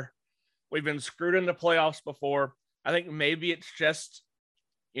the air. We've been screwed in the playoffs before. I think maybe it's just,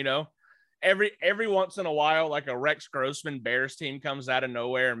 every once in a while, like a Rex Grossman Bears team comes out of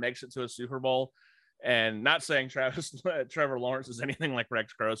nowhere and makes it to a Super Bowl. And not saying Trevor Lawrence is anything like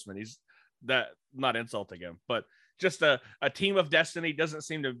Rex Grossman. He's not insulting him, but just a team of destiny. Doesn't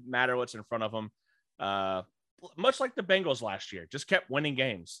seem to matter what's in front of them. Much like the Bengals last year, just kept winning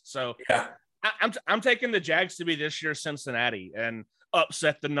games. So yeah, I'm taking the Jags to be this year's Cincinnati and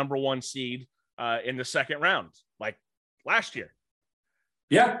upset the number 1 seed in the second round, like last year.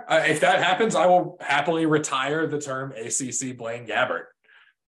 Yeah, if that happens, I will happily retire the term ACC Blaine Gabbert.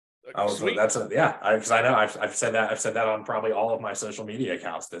 Sweet. Because I know I've said that on probably all of my social media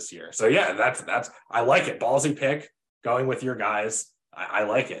accounts this year. So yeah, that's I like it. Ballsy pick, going with your guys. I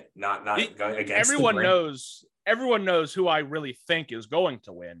like it. Not going against. Everyone knows who I really think is going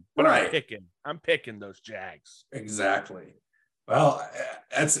to win, but right. I'm picking those Jags. Exactly. Well,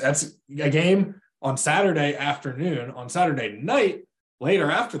 that's a game on Saturday afternoon. On Saturday night, later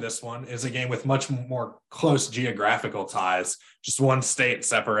after this one, is a game with much more close geographical ties. Just one state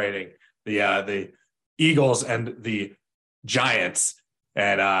separating the Eagles and the Giants.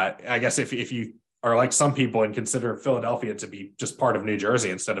 And I guess if you are like some people and consider Philadelphia to be just part of New Jersey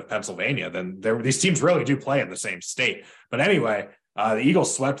instead of Pennsylvania, then these teams really do play in the same state. But anyway, the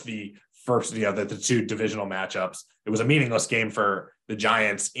Eagles swept the first, the 2 divisional matchups. It was a meaningless game for the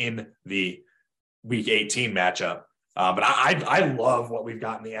Giants in the Week 18 matchup. But I love what we've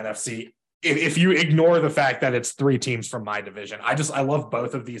got in the NFC. If you ignore the fact that it's 3 teams from my division, I love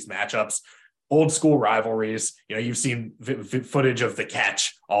both of these matchups. Old school rivalries. You've seen footage of the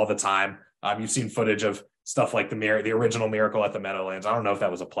catch all the time. You've seen footage of stuff like the original Miracle at the Meadowlands. I don't know if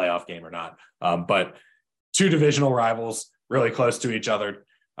that was a playoff game or not, but 2 divisional rivals really close to each other.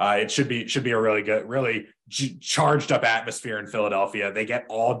 It should be a really good, really charged up atmosphere in Philadelphia. They get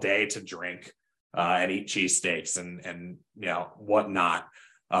all day to drink and eat cheesesteaks and whatnot.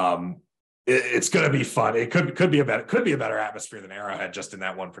 It's going to be fun. It could be a better atmosphere than Arrowhead just in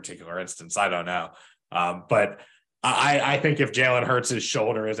that one particular instance. I don't know, but I think if Jalen Hurts'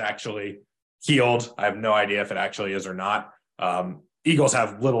 shoulder is actually healed, I have no idea if it actually is or not. Eagles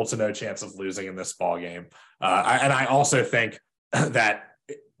have little to no chance of losing in this ball game. And I also think that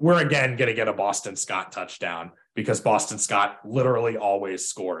we're again going to get a Boston Scott touchdown because Boston Scott literally always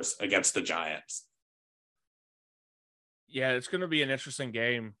scores against the Giants. Yeah, it's going to be an interesting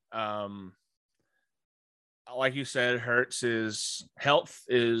game. Like you said, Hurts' health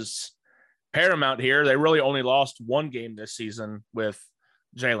is paramount here. They really only lost one game this season with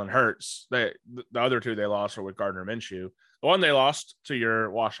Jalen Hurts. The other two they lost are with Gardner Minshew. The one they lost to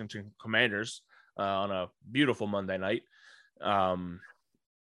your Washington Commanders on a beautiful Monday night.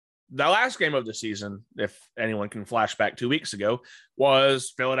 The last game of the season, if anyone can flash back 2 weeks ago,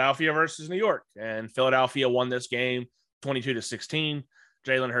 was Philadelphia versus New York. And Philadelphia won this game 22-16.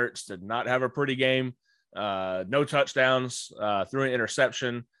 Jalen Hurts did not have a pretty game. No touchdowns, threw an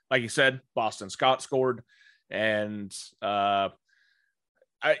interception. Like you said, Boston Scott scored. And, the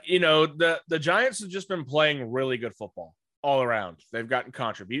Giants have just been playing really good football all around. They've gotten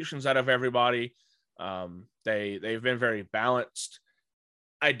contributions out of everybody. They've been very balanced.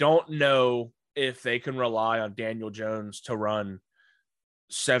 I don't know if they can rely on Daniel Jones to run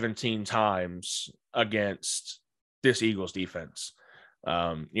 17 times against this Eagles defense.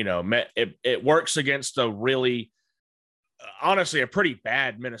 It works against a really, honestly, a pretty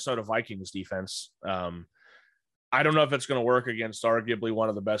bad Minnesota Vikings defense. I don't know if it's going to work against arguably one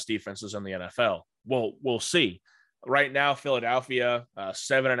of the best defenses in the NFL. We'll see. Right now, Philadelphia,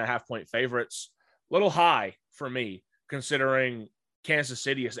 7.5-point favorites, a little high for me, considering Kansas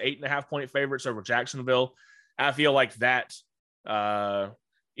City is 8.5-point favorites over Jacksonville. I feel like that,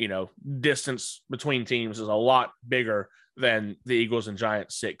 distance between teams is a lot bigger than the Eagles and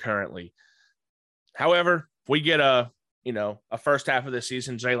Giants sit currently. However, if we get a first half of the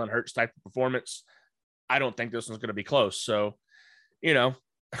season Jalen Hurts type of performance, I don't think this one's going to be close. So, it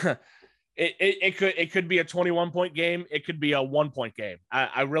could be a 21-point game. It could be a 1-point game.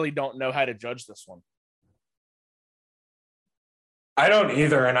 I really don't know how to judge this one. I don't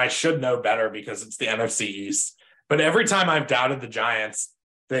either, and I should know better because it's the NFC East. But every time I've doubted the Giants,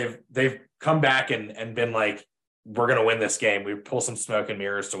 they've come back and been like, we're going to win this game. We pull some smoke and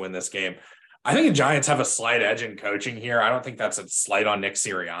mirrors to win this game. I think the Giants have a slight edge in coaching here. I don't think that's a slight on Nick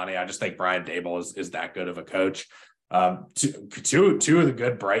Sirianni. I just think Brian Daboll is that good of a coach. Two of the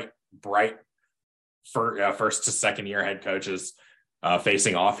good, bright for first to second year head coaches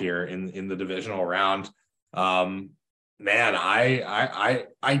facing off here in the divisional round. Man, I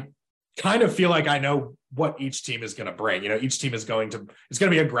kind of feel like I know what each team is going to bring. Each team it's going to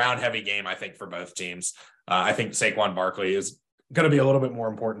be a ground heavy game, I think, for both teams. I think Saquon Barkley is going to be a little bit more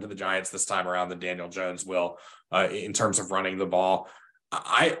important to the Giants this time around than Daniel Jones will in terms of running the ball.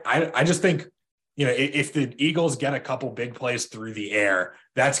 I just think, if the Eagles get a couple big plays through the air,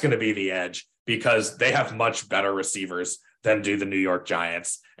 that's going to be the edge because they have much better receivers than do the New York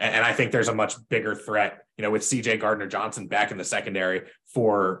Giants. And I think there's a much bigger threat, with CJ Gardner-Johnson back in the secondary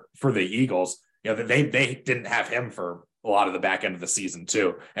for the Eagles. They didn't have him for a lot of the back end of the season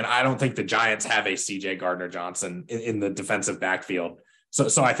too. And I don't think the Giants have a CJ Gardner-Johnson in the defensive backfield.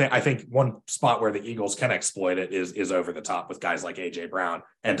 So I think one spot where the Eagles can exploit it is over the top with guys like AJ Brown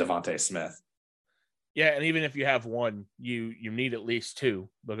and Devontae Smith. Yeah, and even if you have one, you need at least two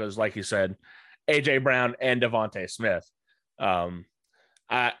because, like you said, AJ Brown and Devontae Smith.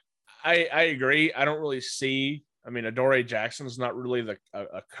 I agree. I don't really see. Adoree Jackson's not really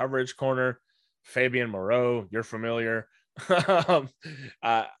a coverage corner. Fabian Moreau, you're familiar. I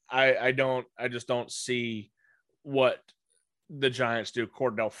just don't see what the Giants do.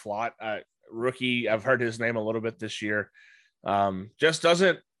 Cordell Flott, rookie. I've heard his name a little bit this year. Just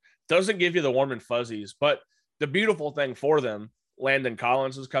doesn't give you the warm and fuzzies. But the beautiful thing for them, Landon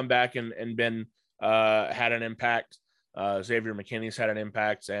Collins has come back and been had an impact. Xavier McKinney's had an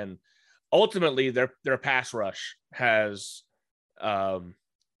impact, and ultimately their pass rush has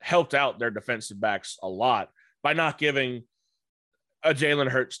helped out their defensive backs a lot by not giving a Jalen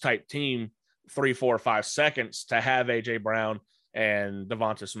Hurts type team 3, 4, 5 seconds to have AJ Brown and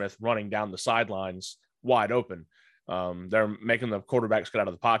Devonta Smith running down the sidelines wide open. They're making the quarterbacks get out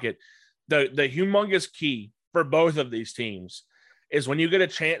of the pocket. The humongous key for both of these teams is when you get a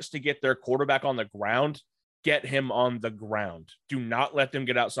chance to get their quarterback on the ground, get him on the ground. Do not let them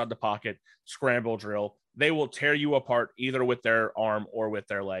get outside the pocket, scramble drill. They will tear you apart either with their arm or with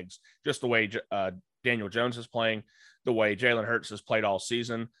their legs, just the way Daniel Jones is playing, the way Jalen Hurts has played all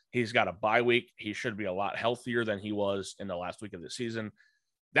season. He's got a bye week. He should be a lot healthier than he was in the last week of the season.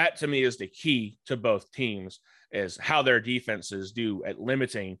 That, to me, is the key to both teams, is how their defenses do at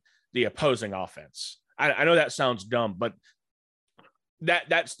limiting the opposing offense. I know that sounds dumb, but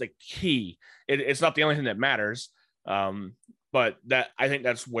that's the key. It's not the only thing that matters, but I think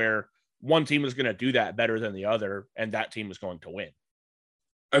that's where one team is going to do that better than the other, and that team is going to win.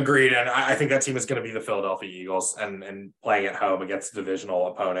 Agreed. And I think that team is going to be the Philadelphia Eagles and playing at home against a divisional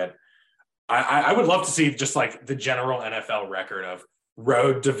opponent. I would love to see just like the general NFL record of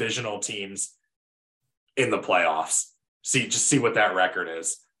road divisional teams in the playoffs. See what that record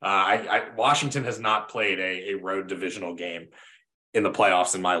is. Washington has not played a road divisional game in the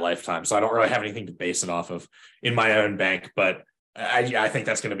playoffs in my lifetime, so I don't really have anything to base it off of in my own bank. But I think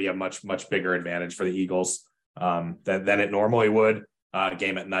that's going to be a much bigger advantage for the Eagles than it normally would.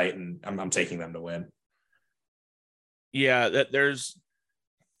 Game at night, and I'm taking them to win. Yeah,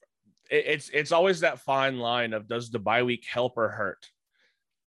 it's always that fine line of, does the bye week help or hurt?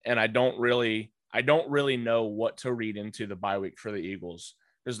 And I don't really know what to read into the bye week for the Eagles,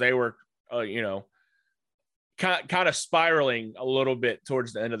 because they were kind of spiraling a little bit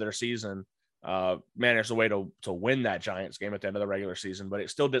towards the end of their season. Managed a way to win that Giants game at the end of the regular season, but it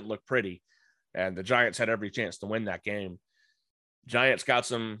still didn't look pretty, and the Giants had every chance to win that game. Giants got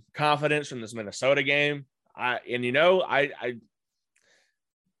some confidence from this Minnesota game. I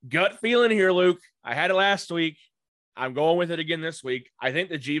gut feeling here, Luke. I had it last week. I'm going with it again this week. I think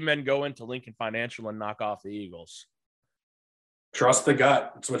the G-men go into Lincoln Financial and knock off the Eagles. Trust the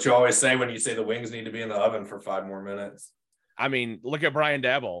gut. It's what you always say when you say the wings need to be in the oven for 5 more minutes. I mean, look at Brian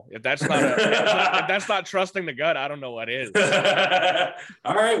Dabble. If that's not if that's not trusting the gut, I don't know what is.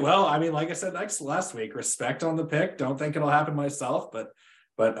 All right. Well, I mean, like I said last week, respect on the pick. Don't think it'll happen myself, but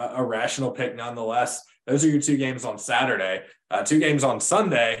a rational pick nonetheless. Those are your 2 games on Saturday. 2 games on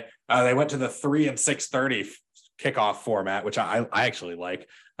Sunday. They went to the 3 and 6:30 kickoff format, which I actually like.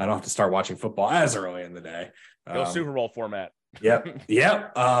 I don't have to start watching football as early in the day. Go Super Bowl format. Yep.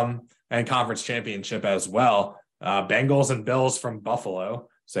 And conference championship as well. Bengals and Bills from Buffalo.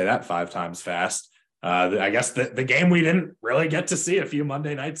 Say that 5 times fast. I guess the game we didn't really get to see a few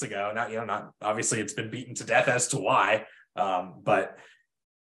Monday nights ago. Not obviously it's been beaten to death as to why, but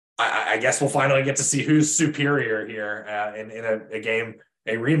I guess we'll finally get to see who's superior here in a game,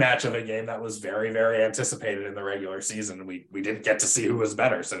 a rematch of a game that was very, very anticipated in the regular season. We didn't get to see who was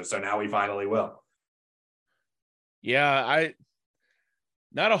better, so now we finally will. Yeah,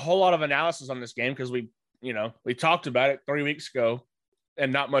 not a whole lot of analysis on this game because we talked about it 3 weeks ago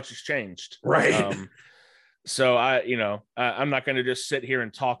and not much has changed. Right. So I'm not going to just sit here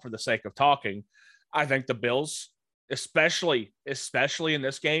and talk for the sake of talking. I think the Bills, especially in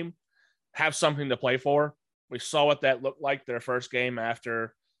this game, have something to play for. We saw what that looked like their first game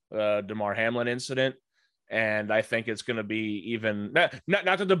after the DeMar Hamlin incident. And I think it's going to be even not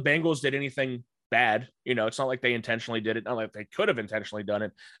that the Bengals did anything bad. It's not like they intentionally did it. Not like they could have intentionally done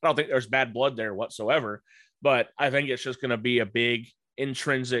it. I don't think there's bad blood there whatsoever, but I think it's just going to be a big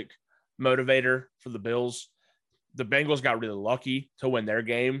intrinsic motivator for the Bills. The Bengals got really lucky to win their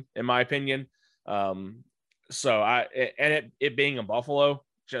game, in my opinion. It being in Buffalo,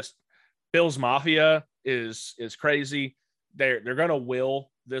 just Bills Mafia is crazy. They're going to will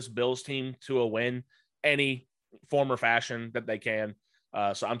this Bills team to a win any form or fashion that they can.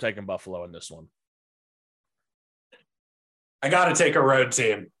 So I'm taking Buffalo in this one. I got to take a road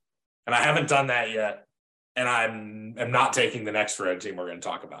team, and I haven't done that yet. And I'm not taking the next road team we're going to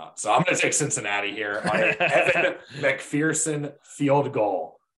talk about. So I'm going to take Cincinnati here on an Evan McPherson field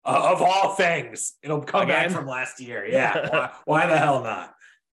goal. Of all things, it'll come back from last year. Yeah, why the hell not?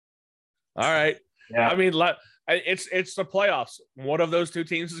 All right. Yeah. I mean, it's the playoffs. One of those 2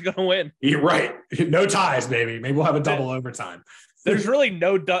 teams is going to win. You're right. No ties, maybe. Maybe we'll have a double overtime. There's really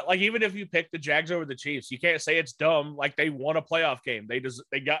no like, even if you pick the Jags over the Chiefs, you can't say it's dumb. Like, they won a playoff game. They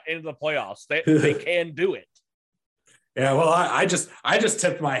got into the playoffs. They can do it. Yeah, well, I just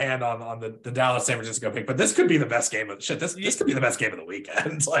tipped my hand on the Dallas San Francisco pick, but this could be the best game of shit. This could be the best game of the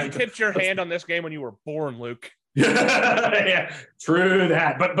weekend. You tipped your hand on this game when you were born, Luke. Yeah, true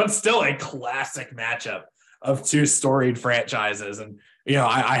that. But still a classic matchup of 2 storied franchises. And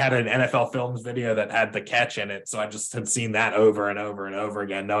I had an NFL Films video that had the catch in it, so I just had seen that over and over and over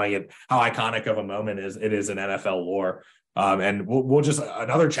again, knowing how iconic of a moment it is in NFL lore. And we'll just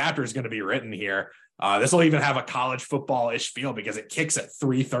another chapter is going to be written here. This will even have a college football-ish feel because it kicks at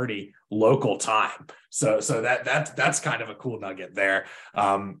 3:30 local time. So that's kind of a cool nugget there.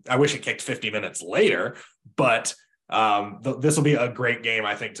 I wish it kicked 50 minutes later, but this will be a great game,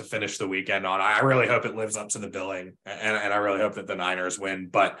 I think, to finish the weekend on. I really hope it lives up to the billing, and I really hope that the Niners win.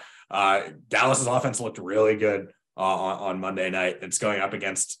 But Dallas's offense looked really good on Monday night. It's going up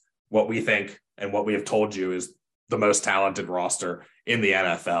against what we think and what we have told you is the most talented roster in the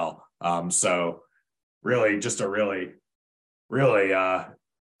NFL. So really, just a really, I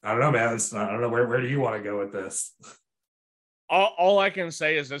don't know, man. I don't know where do you want to go with this? All I can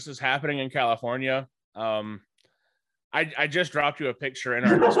say is this is happening in California. I just dropped you a picture in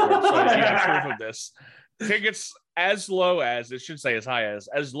our Discord, so you have proof of this. Tickets as low as, it should say as high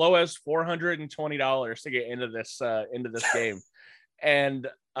as low as $420 to get into this game. And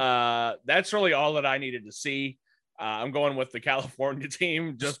that's really all that I needed to see. I'm going with the California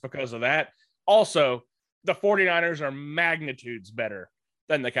team just because of that. Also, the 49ers are magnitudes better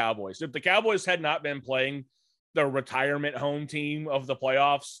than the Cowboys. If the Cowboys had not been playing the retirement home team of the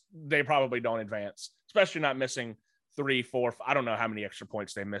playoffs, they probably don't advance, especially not missing 3, 4. I don't know how many extra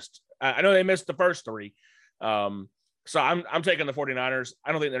points they missed. I know they missed the first 3. So I'm taking the 49ers.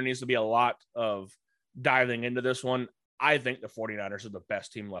 I don't think there needs to be a lot of diving into this one. I think the 49ers are the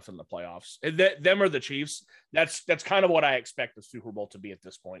best team left in the playoffs. Them or the Chiefs. That's kind of what I expect the Super Bowl to be at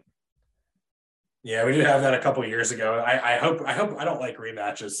this point. Yeah, we did have that a couple of years ago. I hope I don't like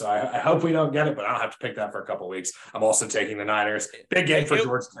rematches, so I hope we don't get it, but I don't have to pick that for a couple of weeks. I'm also taking the Niners. Big game for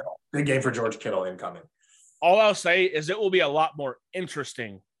George Kittle. Big game for George Kittle incoming. All I'll say is it will be a lot more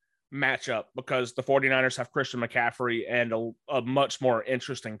interesting matchup because the 49ers have Christian McCaffrey and a much more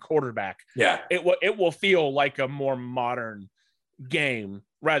interesting quarterback. Yeah. It will feel like a more modern game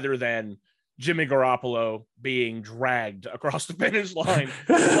rather than Jimmy Garoppolo being dragged across the finish line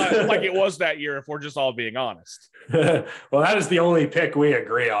like it was that year, if we're just all being honest. Well, that is the only pick we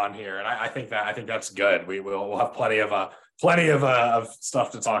agree on here, and I think that's good. We'll have plenty of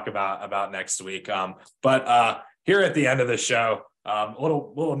stuff to talk about next week. But here at the end of the show, a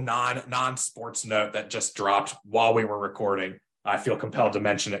little non-sports note that just dropped while we were recording. I feel compelled to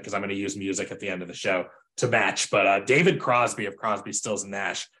mention it because I'm going to use music at the end of the show to match. But David Crosby of Crosby, Stills, and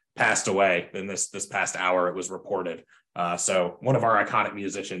Nash passed away in this past hour. It was reported. So one of our iconic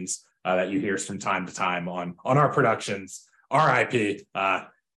musicians that you hear from time to time on our productions. R.I.P.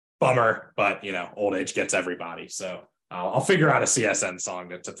 Bummer, but old age gets everybody. So I'll figure out a CSN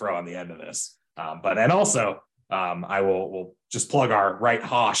song to throw on the end of this. And also I will just plug our Right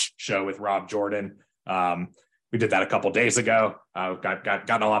Hosh show with Rob Jordan. We did that a couple days ago.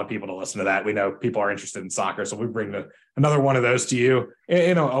 Gotten a lot of people to listen to that. We know people are interested in soccer, so we bring another one of those to you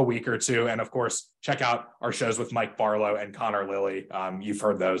in a week or two. And of course, check out our shows with Mike Barlow and Connor Lilly. You've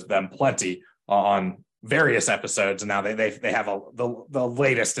heard them plenty on various episodes, and now they have the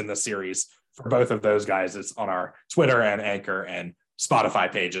latest in the series for both of those guys. It's on our Twitter and Anchor and Spotify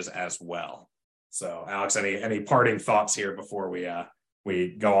pages as well. So, Alex, any parting thoughts here before we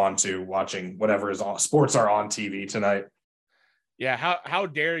go on to watching whatever is on sports are on TV tonight? Yeah, how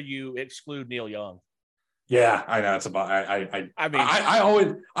dare you exclude Neil Young? Yeah, I know it's about. I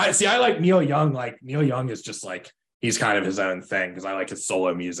like Neil Young. Like Neil Young is just like he's kind of his own thing because I like his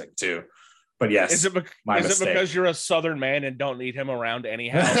solo music too. But yes, is it because you're a Southern man and don't need him around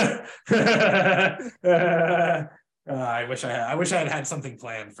anyhow? I wish I had something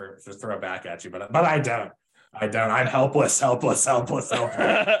planned for throw back at you, but I don't. I'm helpless.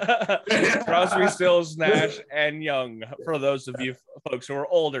 Crosby, Stills, Nash, and Young. For those of you folks who are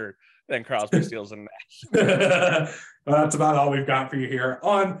older than Crosby, Stills, and Nash. Well, that's about all we've got for you here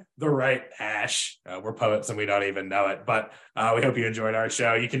on The Right Hash. We're poets and we don't even know it, but we hope you enjoyed our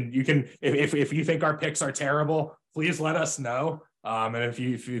show. You can if you think our picks are terrible, please let us know. And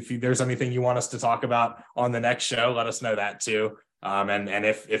if there's anything you want us to talk about on the next show, let us know that too. And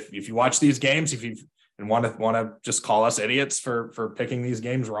if you watch these games, if you want to just call us idiots for picking these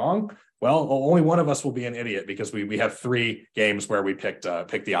games wrong, well, only one of us will be an idiot because we have 3 games where we picked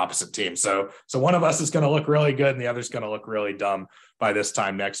the opposite team. So one of us is going to look really good and the other's going to look really dumb by this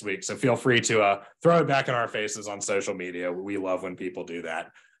time next week. So feel free to throw it back in our faces on social media. We love when people do that.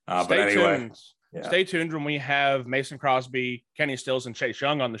 Stay tuned when we have Mason Crosby, Kenny Stills, and Chase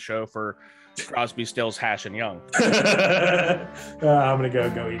Young on the show for Crosby, Stills, Hash, and Young. I'm going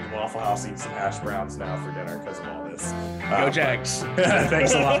to go eat Waffle House, eat some hash browns now for dinner because of all this. Go Jags.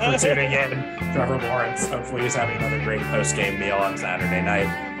 Thanks a lot for tuning in. Trevor Lawrence, hopefully he's having another great post-game meal on Saturday night.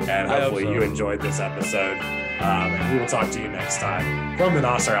 And hopefully you enjoyed this episode. And we will talk to you next time from the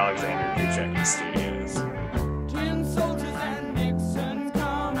Nasser Alexander Kuchecki Studio.